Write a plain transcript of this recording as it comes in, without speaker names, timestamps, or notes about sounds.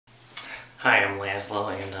Hi, I'm Laszlo,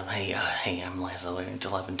 and I'm Laszlo, and it's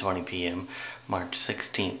 11:20 p.m., March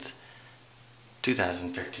 16th,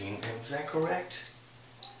 2013. Is that correct?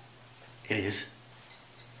 It is.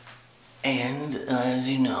 And as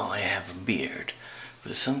you know, I have a beard,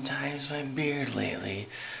 but sometimes my beard lately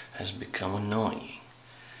has become annoying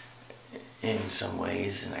in some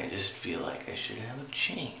ways, and I just feel like I should have a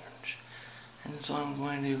change. And so I'm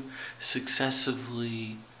going to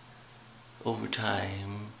successively, over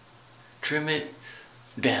time, trim it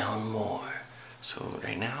down more. So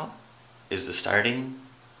right now is the starting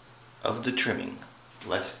of the trimming.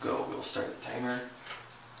 Let's go. We'll start the timer.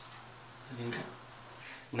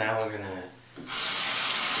 Now we're gonna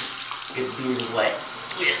get beard wet.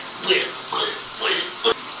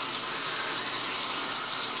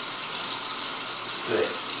 Good,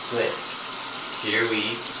 good. Here we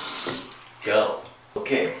go.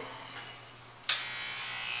 Okay.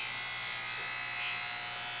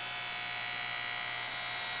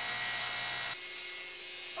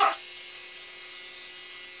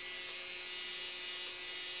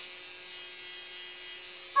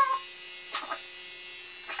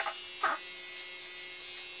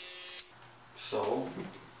 So,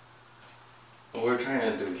 what we're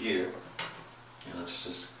trying to do here, let's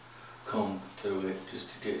just comb through it just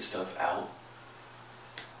to get stuff out.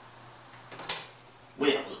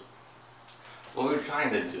 Well, what we're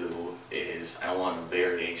trying to do is I want a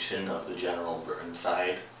variation of the General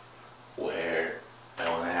Burnside where I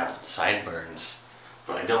want to have sideburns,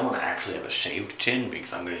 but I don't want to actually have a shaved chin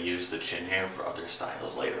because I'm going to use the chin hair for other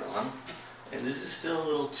styles later on. And this is still a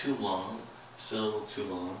little too long,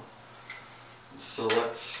 So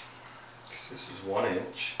let's, this is 1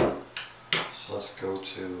 inch, so let's go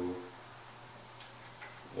to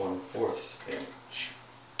 1/4 inch.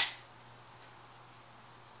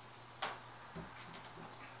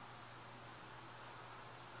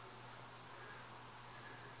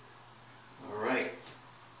 Alright.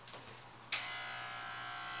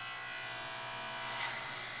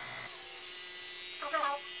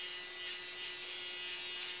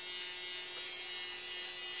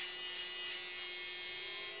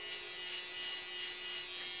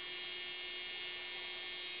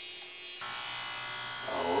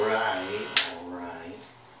 Alright.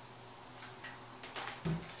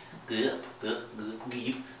 Good.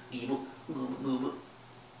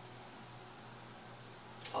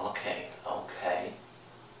 Okay.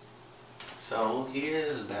 So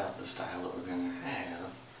here's about the style that we're gonna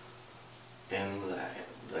have in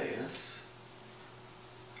this.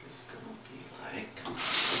 It's gonna be like,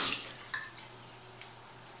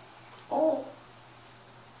 oh,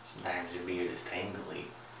 sometimes your beard is tangly.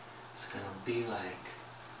 It's gonna be like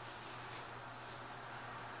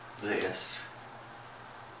this,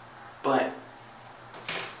 but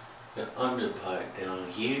the under part down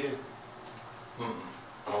here,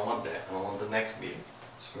 I don't want that. I don't want the neck beard.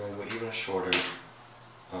 So we're gonna go even shorter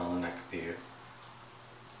on the neck beard.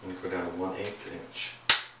 I'm gonna go down to 1/8 inch.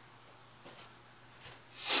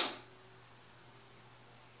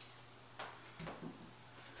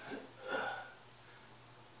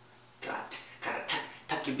 Gotta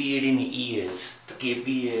tuck your beard in your ears. Tuck your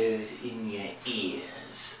beard in your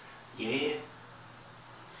ears. Yeah?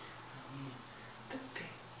 Tuck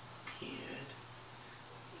that beard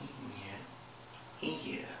in your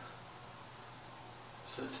ear.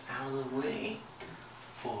 So it's out of the way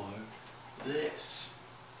for this.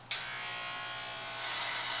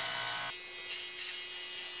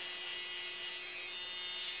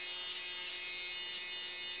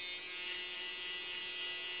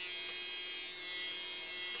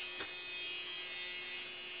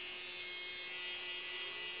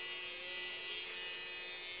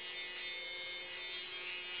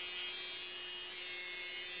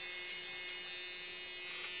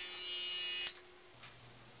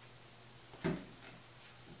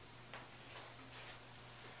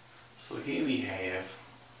 So here we have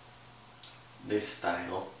this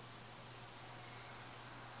style,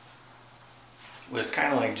 where it's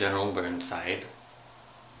kind of like General Burnside,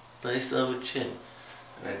 but I still have a chin.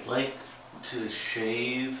 And I'd like to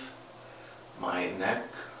shave my neck,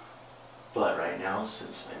 but right now,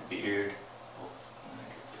 since my beard, I'm gonna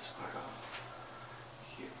get this part off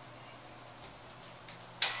here.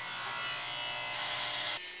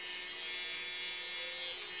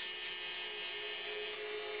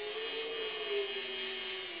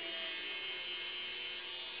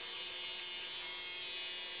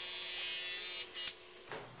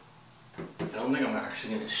 I don't think I'm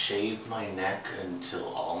actually going to shave my neck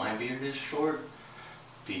until all my beard is short,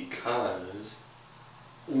 because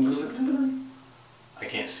I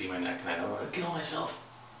can't see my neck and I don't want to kill myself.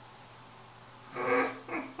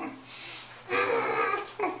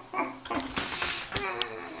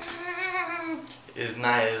 is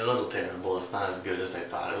not. It's a little terrible. It's not as good as I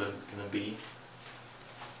thought it was gonna be.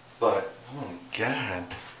 But oh my god,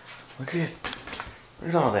 look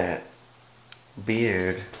at all that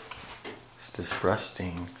beard. It's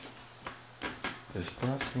disgusting.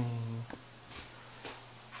 Disgusting.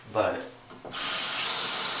 But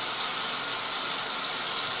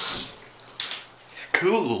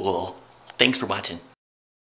cool. Thanks for watching.